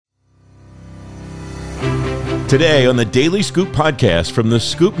Today on the Daily Scoop podcast from the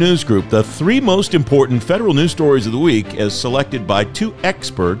Scoop News Group, the three most important federal news stories of the week as selected by two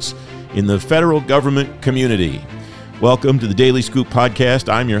experts in the federal government community. Welcome to the Daily Scoop podcast.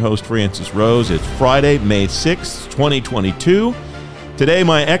 I'm your host, Francis Rose. It's Friday, May 6th, 2022. Today,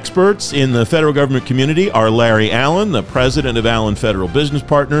 my experts in the federal government community are Larry Allen, the president of Allen Federal Business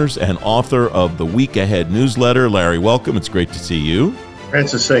Partners and author of the Week Ahead newsletter. Larry, welcome. It's great to see you.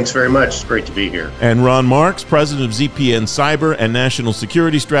 Francis, thanks very much. It's great to be here. And Ron Marks, president of ZPN Cyber and National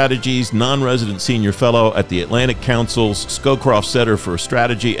Security Strategies, non-resident senior fellow at the Atlantic Council's Scowcroft Center for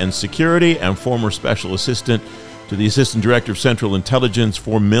Strategy and Security, and former special assistant to the Assistant Director of Central Intelligence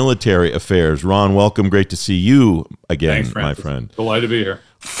for Military Affairs. Ron, welcome. Great to see you again, Thanks, my friend. Delighted to be here.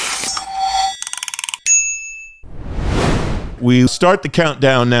 We start the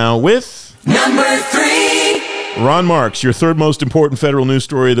countdown now with number 3. Ron Marks, your third most important federal news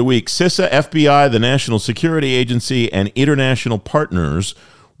story of the week. CISA, FBI, the National Security Agency, and international partners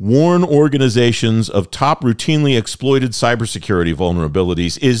warn organizations of top routinely exploited cybersecurity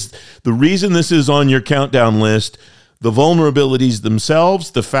vulnerabilities. Is the reason this is on your countdown list the vulnerabilities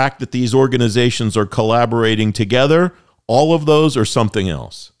themselves, the fact that these organizations are collaborating together, all of those, or something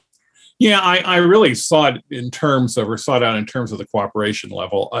else? Yeah, I really saw it out in terms of the cooperation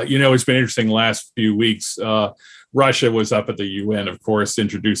level. It's been interesting the last few weeks. Russia was up at the UN, of course,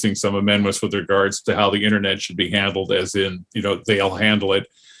 introducing some amendments with regards to how the internet should be handled, as in, they'll handle it.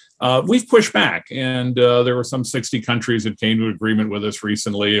 We've pushed back, and there were some 60 countries that came to agreement with us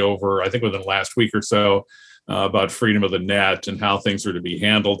recently over, I think within the last week or so, about freedom of the net and how things are to be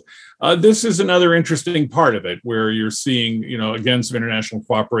handled. This is another interesting part of it, where you're seeing, again, some international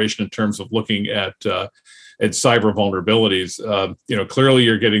cooperation in terms of looking at cyber vulnerabilities. Clearly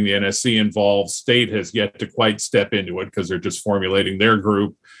you're getting the NSC involved. State has yet to quite step into it because they're just formulating their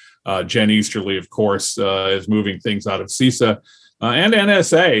group. Jen Easterly, of course, is moving things out of CISA and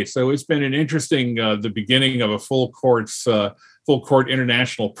NSA. So it's been an interesting, the beginning of a full court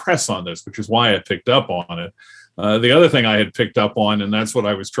international press on this, which is why I picked up on it. The other thing I had picked up on, and that's what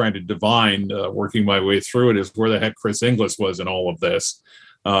I was trying to divine, working my way through it, is where the heck Chris Inglis was in all of this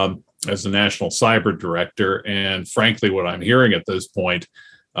as the National Cyber Director. And frankly, what I'm hearing at this point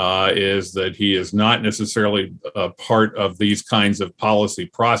is that he is not necessarily a part of these kinds of policy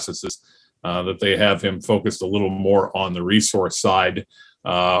processes, that they have him focused a little more on the resource side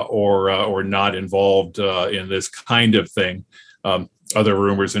or not involved in this kind of thing. Other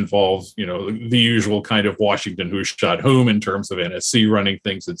rumors involve, the usual kind of Washington who shot whom in terms of NSC running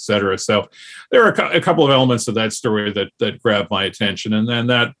things, et cetera. So there are a couple of elements of that story that grabbed my attention. And then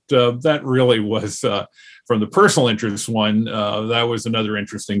that really was, from the personal interest one, that was another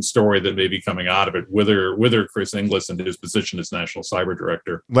interesting story that may be coming out of it, whether Chris Inglis and his position as National Cyber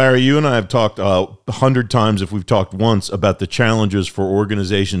Director. Larry, you and I have talked 100 times, if we've talked once, about the challenges for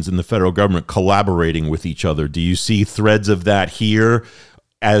organizations in the federal government collaborating with each other. Do you see threads of that here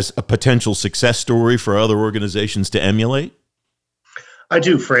as a potential success story for other organizations to emulate? I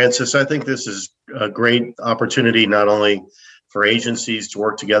do, Francis. I think this is a great opportunity not only for agencies to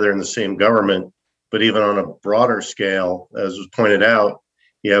work together in the same government, but even on a broader scale. As was pointed out,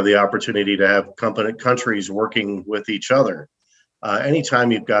 you have the opportunity to have countries working with each other.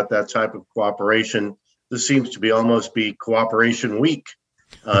 Anytime you've got that type of cooperation, this seems to be almost be cooperation week.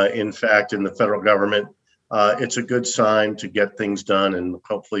 In fact, in the federal government, it's a good sign to get things done and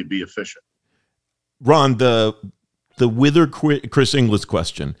hopefully be efficient. Ron, the Wither Chris Inglis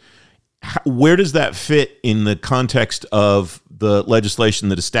question, where does that fit in the context of the legislation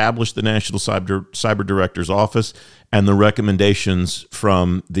that established the National Cyber Director's Office and the recommendations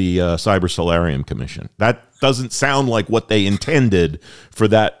from the Cyber Solarium Commission? That doesn't sound like what they intended for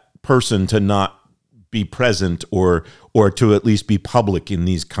that person to not be present or to at least be public in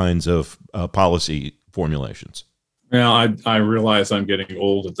these kinds of policy formulations. Well, I realize I'm getting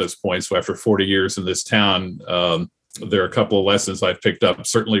old at this point. So after 40 years in this town, there are a couple of lessons I've picked up,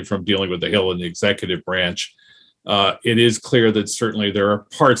 certainly from dealing with the Hill and the executive branch. It is clear that certainly there are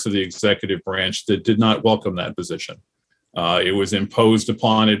parts of the executive branch that did not welcome that position. It was imposed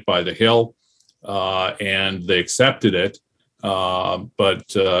upon it by the Hill, and they accepted it. And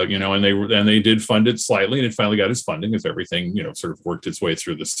they did fund it slightly, and it finally got its funding as everything, sort of worked its way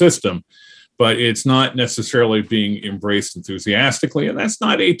through the system. But it's not necessarily being embraced enthusiastically, and that's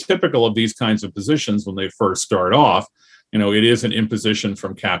not atypical of these kinds of positions when they first start off. It is an imposition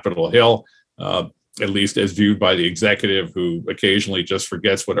from Capitol Hill, at least as viewed by the executive, who occasionally just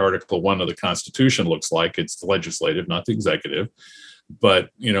forgets what Article 1 of the Constitution looks like. It's the legislative, not the executive.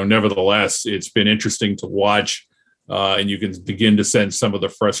 But, nevertheless, it's been interesting to watch And you can begin to sense some of the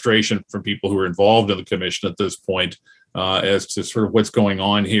frustration from people who are involved in the commission at this point as to sort of what's going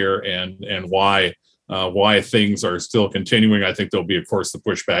on here and why things are still continuing. I think there'll be, of course, the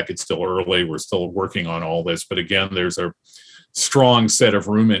pushback. It's still early. We're still working on all this. But again, there's a strong set of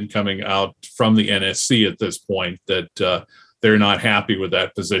rumors coming out from the NSC at this point that they're not happy with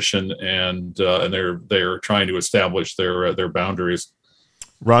that position, and they're trying to establish their boundaries.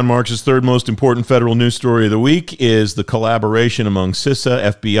 Ron Marks's third most important federal news story of the week is the collaboration among CISA,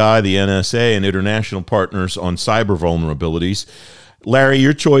 FBI, the NSA, and international partners on cyber vulnerabilities. Larry,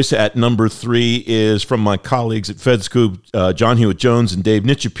 your choice at number 3 is from my colleagues at FedScoop, John Hewitt-Jones and Dave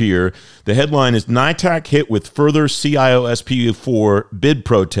Nitschapir. The headline is NITAC hit with further CIO-SP4 bid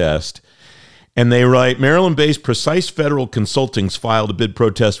protest. And they write, Maryland-based Precise Federal Consulting's filed a bid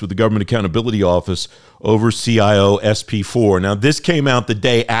protest with the Government Accountability Office over CIO SP4. Now, this came out the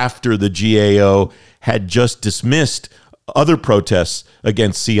day after the GAO had just dismissed other protests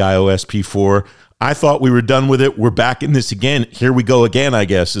against CIO SP4. I thought we were done with it. We're back in this again. Here we go again, I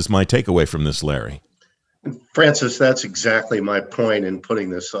guess, is my takeaway from this, Larry. Francis, that's exactly my point in putting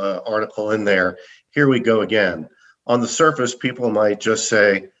this article in there. Here we go again. On the surface, people might just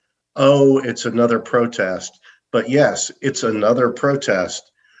say, oh, it's another protest. But yes, it's another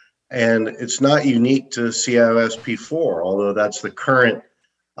protest. And it's not unique to CIO-SP4, although that's the current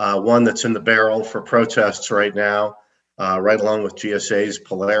one that's in the barrel for protests right now, right along with GSA's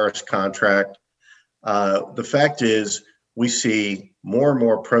Polaris contract. The fact is, we see more and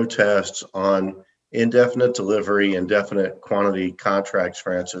more protests on indefinite delivery, indefinite quantity contracts,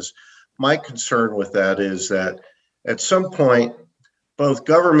 Francis. My concern with that is that at some point, both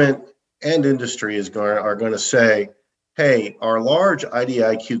government and industry are going to say, hey, are large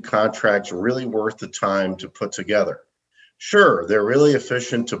IDIQ contracts really worth the time to put together? Sure, they're really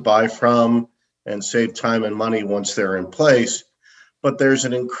efficient to buy from and save time and money once they're in place, but there's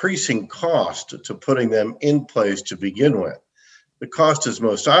an increasing cost to putting them in place to begin with. The cost is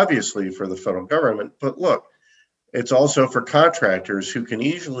most obviously for the federal government, but look, it's also for contractors who can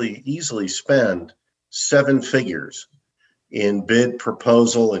easily spend 7 figures in bid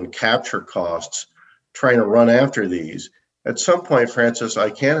proposal and capture costs trying to run after these. At some point, Francis, I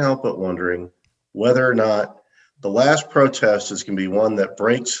can't help but wondering whether or not the last protest is going to be one that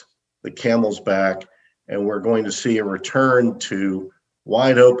breaks the camel's back, and we're going to see a return to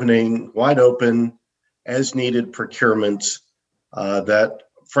wide open, as needed procurements that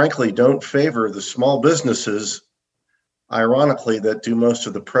frankly don't favor the small businesses, ironically, that do most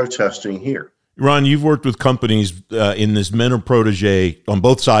of the protesting here. Ron, you've worked with companies in this mentor protege on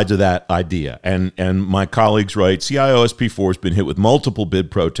both sides of that idea. And my colleagues write, CIO SP4 has been hit with multiple bid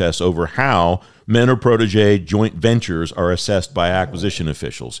protests over how mentor protege joint ventures are assessed by acquisition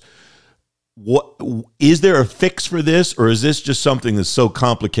officials. What is there a fix for this, or is this just something that's so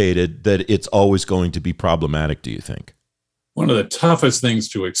complicated that it's always going to be problematic, do you think? One of the toughest things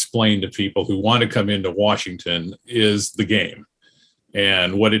to explain to people who want to come into Washington is the game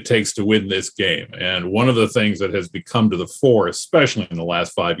and what it takes to win this game. And one of the things that has become to the fore, especially in the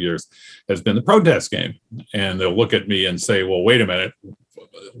last 5 years, has been the protest game. And they'll look at me and say, well, wait a minute,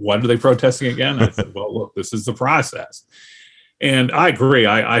 what are they protesting again? I said, well, look, this is the process. And I agree.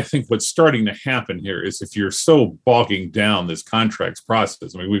 I think what's starting to happen here is if you're so bogging down this contracts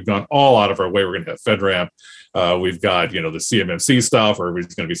process, I mean, we've gone all out of our way. We're going to have FedRAMP. We've got, the CMMC stuff, or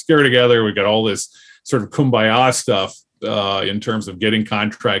everybody's going to be scared together. We've got all this sort of kumbaya stuff in terms of getting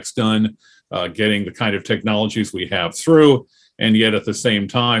contracts done, getting the kind of technologies we have through. And yet at the same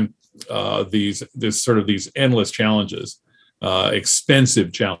time, these endless challenges,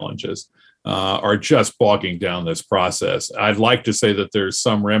 expensive challenges, are just bogging down this process. I'd like to say that there's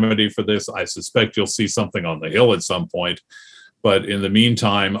some remedy for this. I suspect you'll see something on the Hill at some point. But in the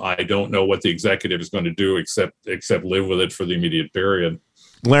meantime, I don't know what the executive is going to do except live with it for the immediate period.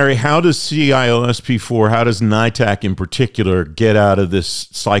 Larry, how does CIO-SP4, how does NITAC in particular get out of this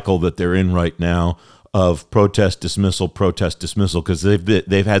cycle that they're in right now of protest dismissal? Because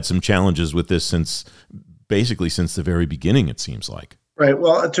they've had some challenges with this since the very beginning, it seems like. Right.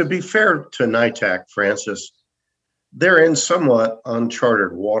 Well, to be fair to NITAC, Francis, they're in somewhat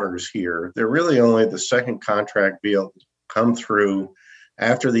uncharted waters here. They're really only the second contract deal come through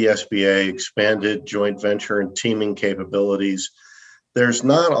after the SBA expanded joint venture and teaming capabilities. There's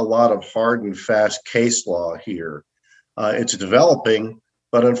not a lot of hard and fast case law here. It's developing,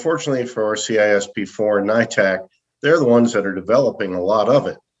 but unfortunately for CISP4 and NITAC, they're the ones that are developing a lot of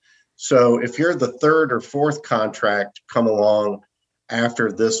it. So if you're the third or fourth contract come along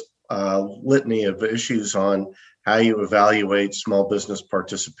after this litany of issues on how you evaluate small business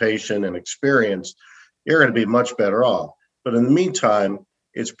participation and experience, you're going to be much better off. But in the meantime,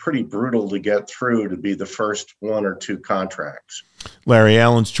 it's pretty brutal to get through to be the first one or two contracts. Larry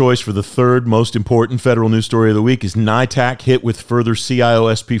Allen's choice for the third most important federal news story of the week is NITAC hit with further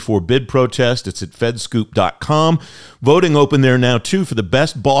CIO-SP4 bid protest. It's at FedScoop.com. Voting open there now, too, for the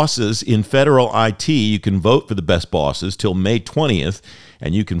best bosses in federal IT. You can vote for the best bosses till May 20th,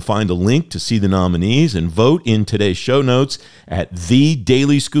 and you can find a link to see the nominees and vote in today's show notes at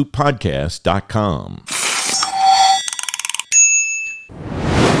thedailyscooppodcast.com.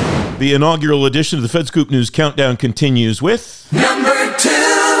 The inaugural edition of the FedScoop News Countdown continues with number 2.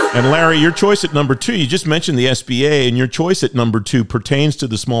 And Larry, your choice at number 2, you just mentioned the SBA, and your choice at number 2 pertains to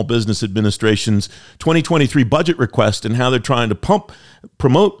the Small Business Administration's 2023 budget request and how they're trying to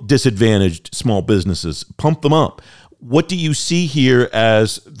promote disadvantaged small businesses, pump them up. What do you see here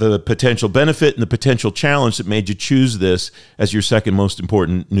as the potential benefit and the potential challenge that made you choose this as your second most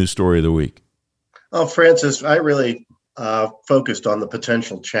important news story of the week? Oh, Francis, I really focused on the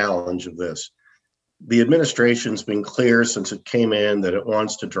potential challenge of this. The administration's been clear since it came in that it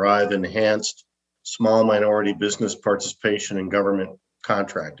wants to drive enhanced small minority business participation in government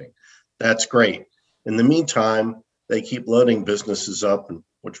contracting. That's great. In the meantime, they keep loading businesses up,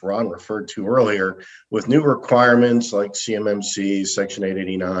 which Ron referred to earlier, with new requirements like CMMC, Section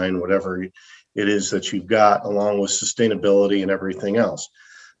 889, whatever it is that you've got, along with sustainability and everything else.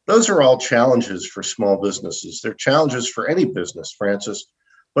 Those are all challenges for small businesses. They're challenges for any business, Francis,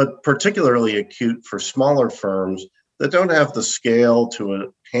 but particularly acute for smaller firms that don't have the scale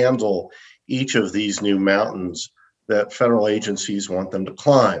to handle each of these new mountains that federal agencies want them to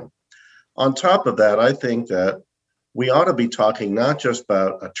climb. On top of that, I think that we ought to be talking not just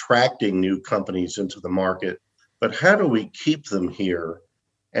about attracting new companies into the market, but how do we keep them here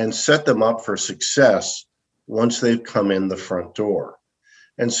and set them up for success once they've come in the front door?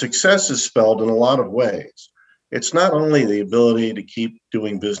 And success is spelled in a lot of ways. It's not only the ability to keep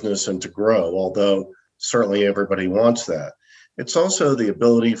doing business and to grow, although certainly everybody wants that. It's also the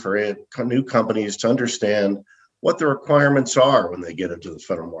ability for new companies to understand what the requirements are when they get into the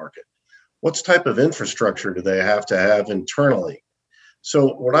federal market. What type of infrastructure do they have to have internally? So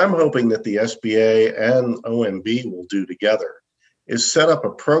what I'm hoping that the SBA and OMB will do together is set up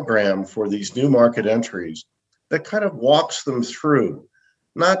a program for these new market entries that kind of walks them through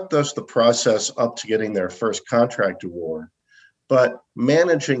not just the process up to getting their first contract award, but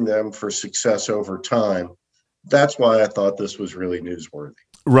managing them for success over time. That's why I thought this was really newsworthy.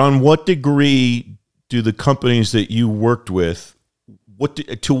 Ron, what degree do the companies that you worked with,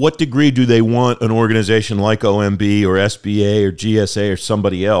 to what degree do they want an organization like OMB or SBA or GSA or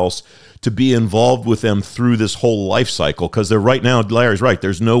somebody else to be involved with them through this whole life cycle? Because they're right now, Larry's right,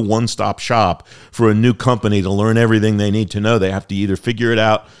 there's no one-stop shop for a new company to learn everything they need to know. They have to either figure it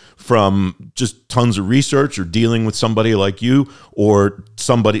out from just tons of research or dealing with somebody like you or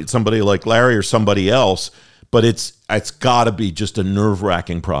somebody like Larry or somebody else. But it's got to be just a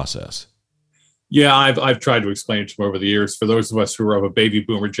nerve-wracking process. Yeah, I've tried to explain it to them over the years. For those of us who are of a baby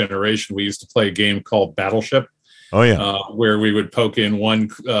boomer generation, we used to play a game called Battleship. Oh, yeah. Where we would poke in one,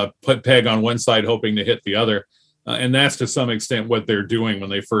 put peg on one side, hoping to hit the other. And that's to some extent what they're doing when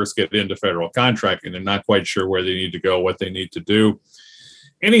they first get into federal contracting. They're not quite sure where they need to go, what they need to do.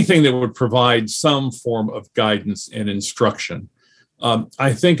 Anything that would provide some form of guidance and instruction.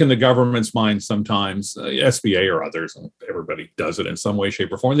 I think in the government's mind sometimes, SBA or others, everybody does it in some way,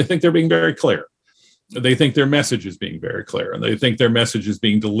 shape, or form, they think they're being very clear. They think their message is being very clear, and they think their message is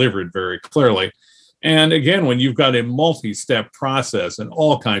being delivered very clearly. And again, when you've got a multi-step process and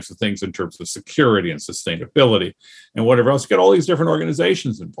all kinds of things in terms of security and sustainability and whatever else, you get all these different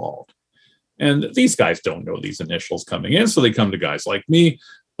organizations involved. And these guys don't know these initials coming in, so they come to guys like me.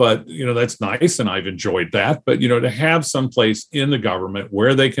 But, that's nice, and I've enjoyed that. But, to have someplace in the government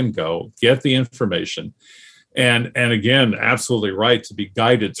where they can go, get the information, and again, absolutely right, to be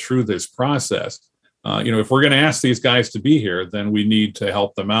guided through this process. If we're going to ask these guys to be here, then we need to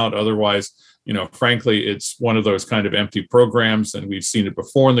help them out. Otherwise, frankly, it's one of those kind of empty programs, and we've seen it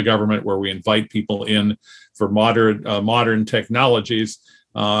before in the government where we invite people in for modern technologies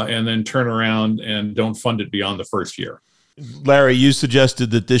and then turn around and don't fund it beyond the first year. Larry, you suggested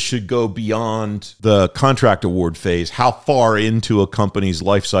that this should go beyond the contract award phase. How far into a company's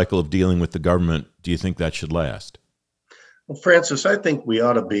life cycle of dealing with the government do you think that should last? Well, Francis, I think we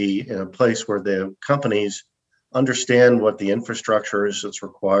ought to be in a place where the companies understand what the infrastructure is that's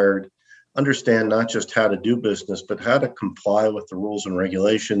required, understand not just how to do business, but how to comply with the rules and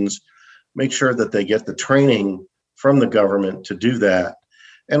regulations, make sure that they get the training from the government to do that.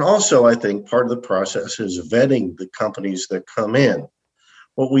 And also, I think part of the process is vetting the companies that come in.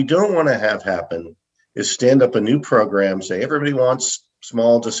 What we don't want to have happen is stand up a new program, say everybody wants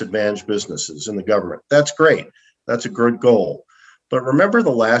small disadvantaged businesses in the government. That's great. That's a good goal. But remember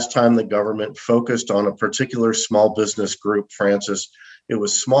the last time the government focused on a particular small business group, Francis? It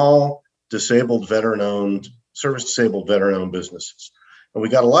was small, disabled, veteran-owned, service-disabled, veteran-owned businesses. And we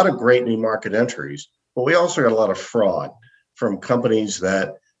got a lot of great new market entries, but we also got a lot of fraud from companies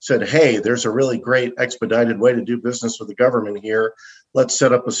that said, hey, there's a really great expedited way to do business with the government here. Let's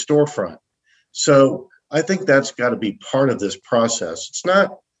set up a storefront. So I think that's got to be part of this process. It's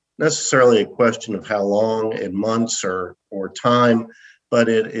not necessarily a question of how long in months or time, but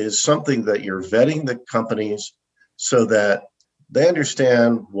it is something that you're vetting the companies so that they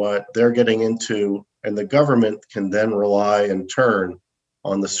understand what they're getting into, and the government can then rely in turn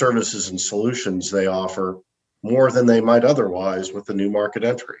on the services and solutions they offer more than they might otherwise with the new market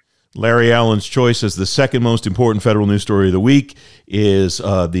entry. Larry Allen's choice as the second most important federal news story of the week is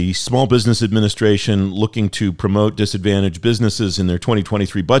the Small Business Administration looking to promote disadvantaged businesses in their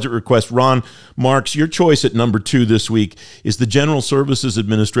 2023 budget request. Ron Marks, your choice at number 2 this week is the General Services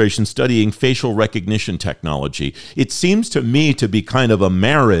Administration studying facial recognition technology. It seems to me to be kind of a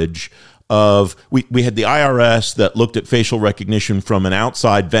marriage of, we had the IRS that looked at facial recognition from an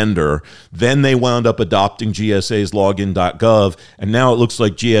outside vendor. Then they wound up adopting GSA's login.gov. And now it looks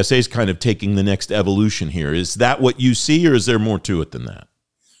like GSA is kind of taking the next evolution here. Is that what you see, or is there more to it than that?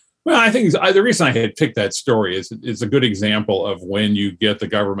 Well, I think the reason I had picked that story is it's a good example of when you get the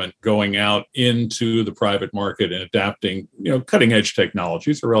government going out into the private market and adapting, cutting edge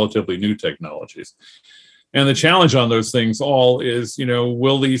technologies or relatively new technologies. And the challenge on those things all is,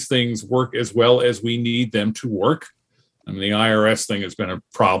 will these things work as well as we need them to work? I mean, the IRS thing has been a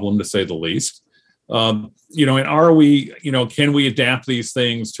problem, to say the least. And are we, can we adapt these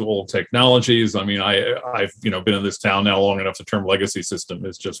things to old technologies? I mean, I've been in this town now long enough. The term legacy system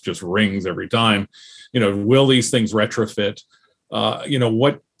is just rings every time. Will these things retrofit?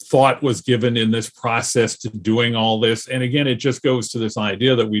 What thought was given in this process to doing all this? And again, it just goes to this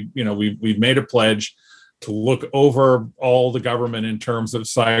idea that we've made a pledge to look over all the government in terms of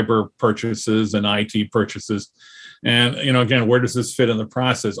cyber purchases and IT purchases. And, again, where does this fit in the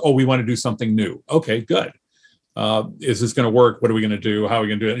process? Oh, we want to do something new. Okay, good. Is this going to work? What are we going to do? How are we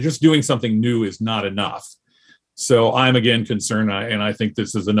going to do it? And just doing something new is not enough. So I'm, again, concerned. And I think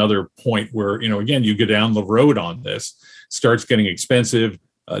this is another point where, again, you get down the road on this, starts getting expensive,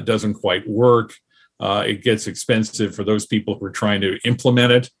 doesn't quite work. It gets expensive for those people who are trying to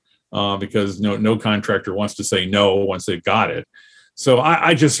implement it. Because no contractor wants to say no once they've got it. So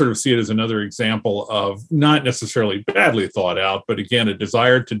I just sort of see it as another example of not necessarily badly thought out, but again, a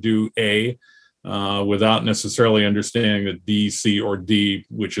desire to do A without necessarily understanding that B, C, or D,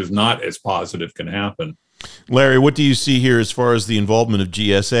 which is not as positive, can happen. Larry, what do you see here as far as the involvement of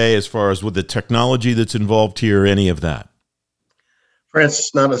GSA, as far as with the technology that's involved here, any of that? Francis,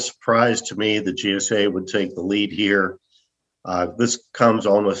 it's not a surprise to me that GSA would take the lead here. This comes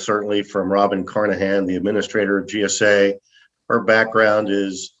almost certainly from Robin Carnahan, the administrator of GSA. Her background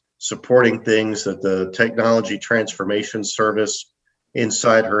is supporting things that the Technology Transformation Service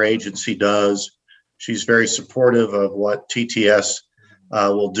inside her agency does. She's very supportive of what TTS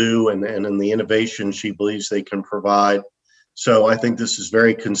will do and in the innovation she believes they can provide. So I think this is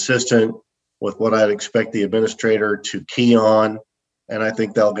very consistent with what I'd expect the administrator to key on. And I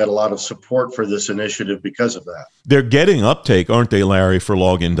think they'll get a lot of support for this initiative because of that. They're getting uptake, aren't they, Larry, for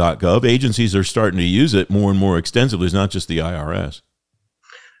login.gov? Agencies are starting to use it more and more extensively. It's not just the IRS.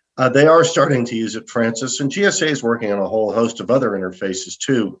 They are starting to use it, Francis. And GSA is working on a whole host of other interfaces,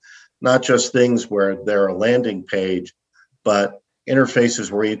 too. Not just things where they're a landing page, but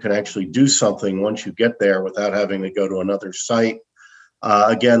interfaces where you can actually do something once you get there without having to go to another site.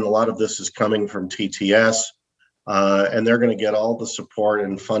 Again, a lot of this is coming from TTS. And they're going to get all the support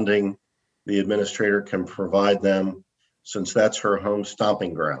and funding the administrator can provide them, since that's her home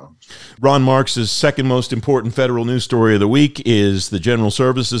stomping ground. Ron Marks' second most important federal news story of the week is the General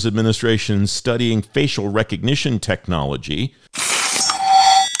Services Administration studying facial recognition technology.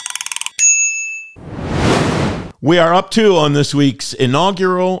 We are up to on this week's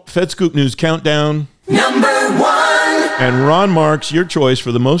inaugural FedScoop News Countdown. Number 1. And Ron Marks, your choice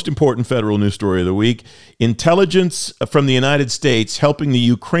for the most important federal news story of the week: intelligence from the United States helping the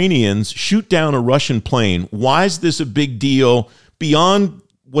Ukrainians shoot down a Russian plane. Why is this a big deal beyond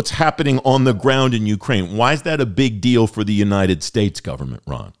what's happening on the ground in Ukraine? Why is that a big deal for the United States government,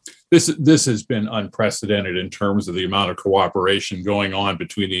 Ron? This has been unprecedented in terms of the amount of cooperation going on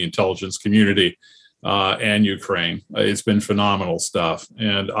between the intelligence community and Ukraine. It's been phenomenal stuff.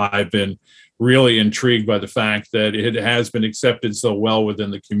 And I've been really intrigued by the fact that it has been accepted so well within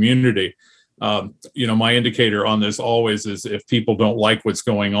the community. My indicator on this always is if people don't like what's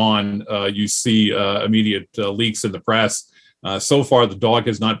going on, you see immediate leaks in the press. So far, the dog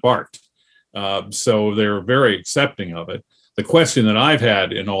has not barked. So they're very accepting of it. The question that I've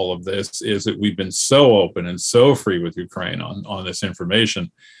had in all of this is that we've been so open and so free with Ukraine on this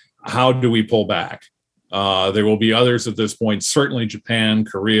information. How do we pull back? There will be others at this point, certainly Japan,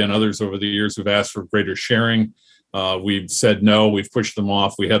 Korea, and others over the years who've asked for greater sharing. We've said no, we've pushed them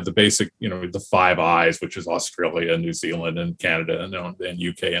off. We have the basic, the Five Eyes, which is Australia, New Zealand, and Canada, and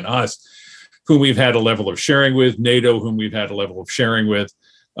UK and us, whom we've had a level of sharing with, NATO, whom we've had a level of sharing with.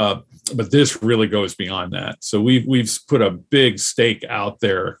 But this really goes beyond that. So we've put a big stake out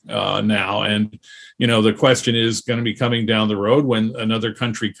there now. And, the question is going to be coming down the road when another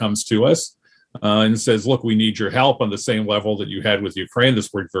country comes to us and says, look, we need your help on the same level that you had with Ukraine.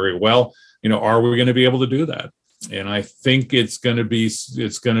 This worked very well. Are we going to be able to do that? And I think it's going to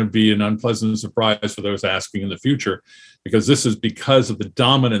be an unpleasant surprise for those asking in the future, because this is because of the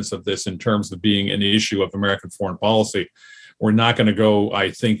dominance of this in terms of being an issue of American foreign policy. We're not going to go,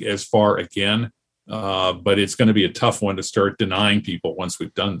 I think, as far again, but it's going to be a tough one to start denying people once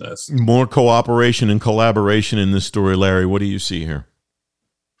we've done this. More cooperation and collaboration in this story, Larry. What do you see here?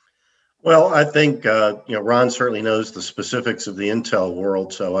 Well, I think Ron certainly knows the specifics of the intel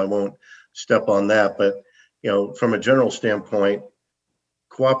world, so I won't step on that. But from a general standpoint,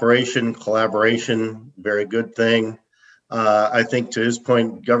 cooperation, collaboration, very good thing. I think to his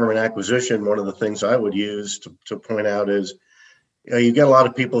point, government acquisition, one of the things I would use to point out is, you get a lot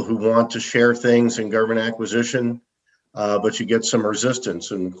of people who want to share things in government acquisition, but you get some resistance.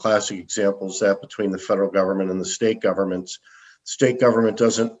 And classic examples that between the federal government and the state governments. State government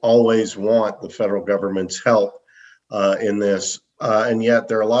doesn't always want the federal government's help in this. And yet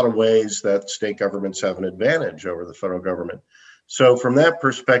there are a lot of ways that state governments have an advantage over the federal government. So from that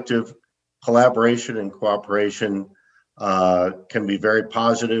perspective, collaboration and cooperation can be very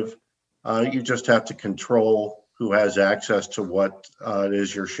positive. You just have to control who has access to what it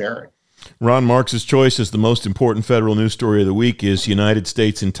is you're sharing. Ron Marks's choice as the most important federal news story of the week is United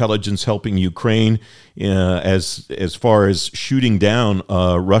States intelligence helping Ukraine as far as shooting down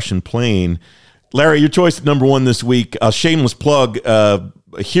a Russian plane. Larry, your choice number one this week, a shameless plug, a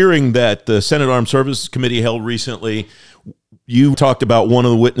hearing that the Senate Armed Services Committee held recently. You talked about one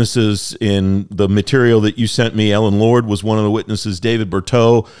of the witnesses in the material that you sent me. Ellen Lord was one of the witnesses. David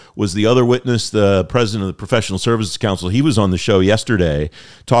Berteau was the other witness, the president of the Professional Services Council. He was on the show yesterday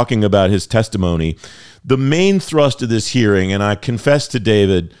talking about his testimony. The main thrust of this hearing, and I confess to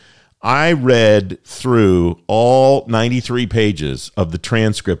David, I read through all 93 pages of the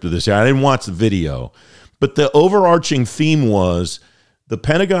transcript of this. I didn't watch the video, but the overarching theme was the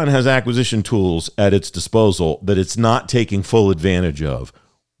Pentagon has acquisition tools at its disposal that it's not taking full advantage of.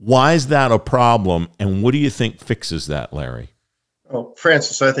 Why is that a problem, and what do you think fixes that, Larry? Well,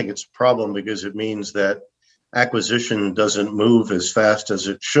 Francis, I think it's a problem because it means that acquisition doesn't move as fast as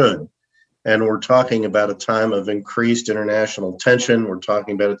it should. And we're talking about a time of increased international tension. We're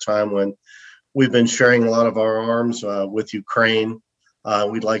talking about a time when we've been sharing a lot of our arms with Ukraine.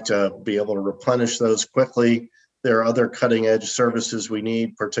 We'd like to be able to replenish those quickly. There are other cutting edge services we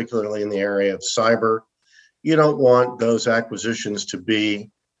need, particularly in the area of cyber. You don't want those acquisitions to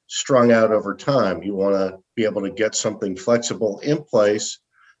be strung out over time. You want to be able to get something flexible in place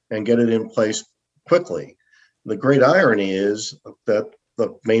and get it in place quickly. The great irony is that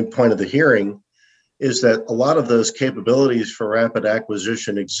the main point of the hearing is that a lot of those capabilities for rapid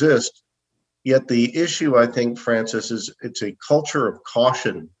acquisition exist. Yet the issue, I think, Francis, is it's a culture of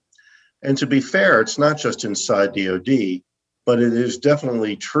caution. And to be fair, it's not just inside DOD, but it is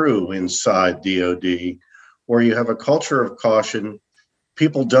definitely true inside DOD, where you have a culture of caution.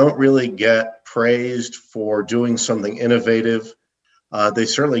 People don't really get praised for doing something innovative. They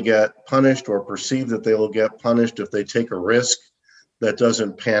certainly get punished or perceive that they will get punished if they take a risk that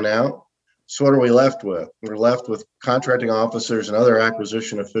doesn't pan out. So what are we left with? We're left with contracting officers and other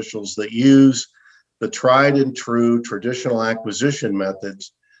acquisition officials that use the tried and true traditional acquisition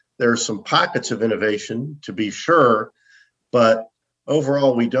methods. There are some pockets of innovation, to be sure, but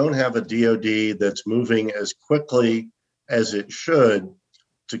overall, we don't have a DOD that's moving as quickly as it should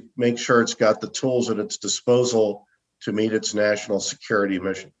to make sure it's got the tools at its disposal to meet its national security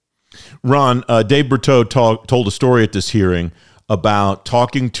mission. Ron, Dave Berteau told a story at this hearing about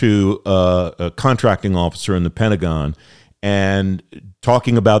talking to a contracting officer in the Pentagon and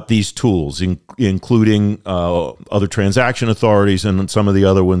talking about these tools, including other transaction authorities and some of the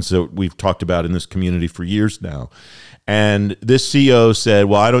other ones that we've talked about in this community for years now. And this CEO said,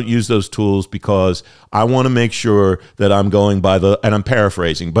 well, I don't use those tools because I want to make sure that I'm going by and I'm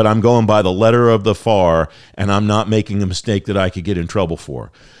paraphrasing, but I'm going by the letter of the FAR, and I'm not making a mistake that I could get in trouble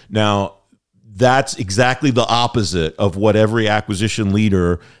for. Now, that's exactly the opposite of what every acquisition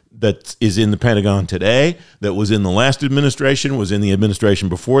leader that is in the Pentagon today, that was in the last administration, was in the administration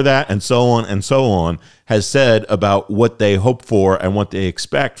before that, and so on, has said about what they hope for and what they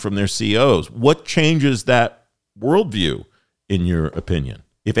expect from their CEOs. What changes that worldview, in your opinion,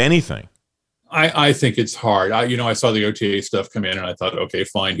 if anything? I think it's hard. I saw the OTA stuff come in and I thought, okay,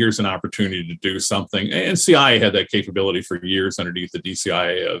 fine, here's an opportunity to do something. And CIA had that capability for years underneath the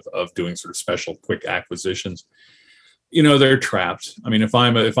DCIA of doing sort of special quick acquisitions. They're trapped. I mean, if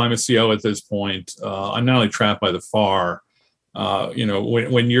I'm a CEO at this point, I'm not only trapped by the FAR.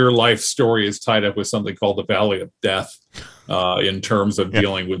 When your life story is tied up with something called the Valley of Death, in terms of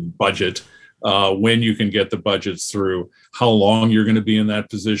dealing with budget, when you can get the budgets through, how long you're going to be in that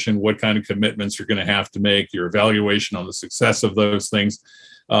position, what kind of commitments you're going to have to make, your evaluation on the success of those things.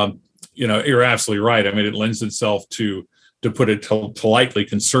 You're absolutely right. I mean, it lends itself to put it politely,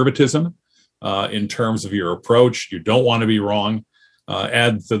 conservatism in terms of your approach. You don't want to be wrong.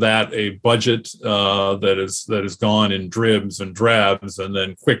 Add to that a budget that is gone in dribs and drabs, and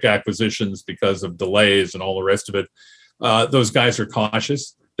then quick acquisitions because of delays and all the rest of it. Those guys are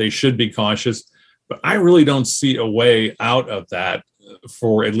cautious. They should be cautious, but I really don't see a way out of that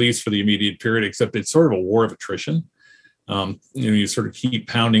at least for the immediate period, except it's sort of a war of attrition. You sort of keep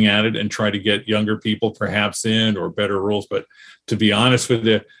pounding at it and try to get younger people perhaps in, or better rules. But to be honest with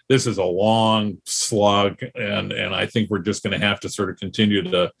you, this is a long slug, and I think we're just going to have to sort of continue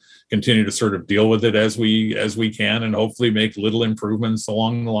to sort of deal with it as we can, and hopefully make little improvements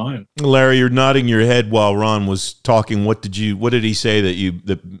along the line. Larry, you're nodding your head while Ron was talking. What did he say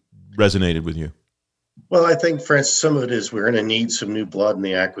that resonated with you? Well, I think, Francis, some of it is we're going to need some new blood in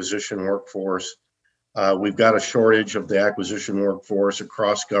the acquisition workforce. We've got a shortage of the acquisition workforce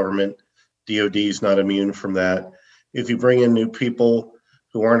across government. DOD is not immune from that. If you bring in new people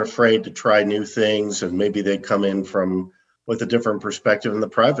who aren't afraid to try new things, and maybe they come in with a different perspective in the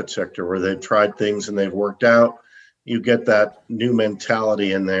private sector where they've tried things and they've worked out, you get that new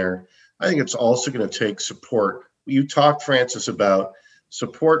mentality in there. I think it's also going to take support. You talked, Francis, about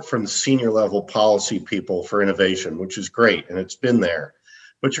support from the senior level policy people for innovation, which is great, and it's been there.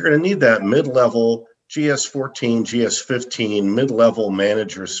 But you're going to need that mid-level GS-14, GS-15 mid-level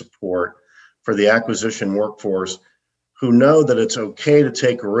manager support for the acquisition workforce, who know that it's okay to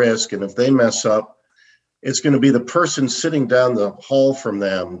take a risk, and if they mess up, it's going to be the person sitting down the hall from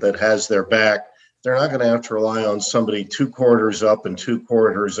them that has their back. They're not going to have to rely on somebody 2 quarters up and 2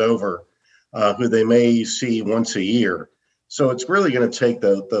 quarters over, who they may see once a year. So it's really going to take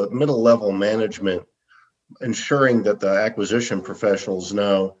the middle-level management ensuring that the acquisition professionals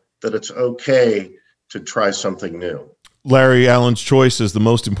know that it's okay to try something new. Larry Allen's choice as the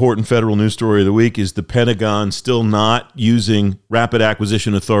most important federal news story of the week is the Pentagon still not using rapid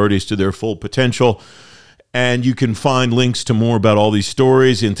acquisition authorities to their full potential. And you can find links to more about all these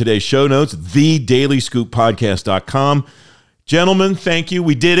stories in today's show notes, thedailyscooppodcast.com. Gentlemen, thank you.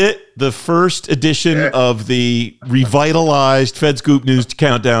 We did it. The first edition of the revitalized FedScoop News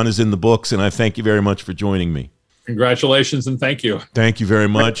Countdown is in the books, and I thank you very much for joining me. Congratulations and thank you. Thank you very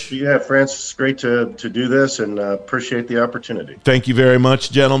much. Yeah, Francis, it's great to do this, and appreciate the opportunity. Thank you very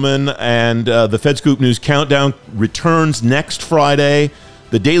much, gentlemen. And the FedScoop News Countdown returns next Friday.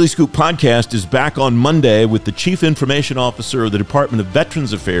 The Daily Scoop podcast is back on Monday with the Chief Information Officer of the Department of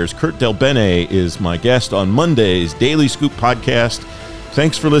Veterans Affairs, Kurt Del Bene, is my guest on Monday's Daily Scoop podcast.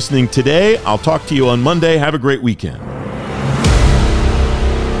 Thanks for listening today. I'll talk to you on Monday. Have a great weekend.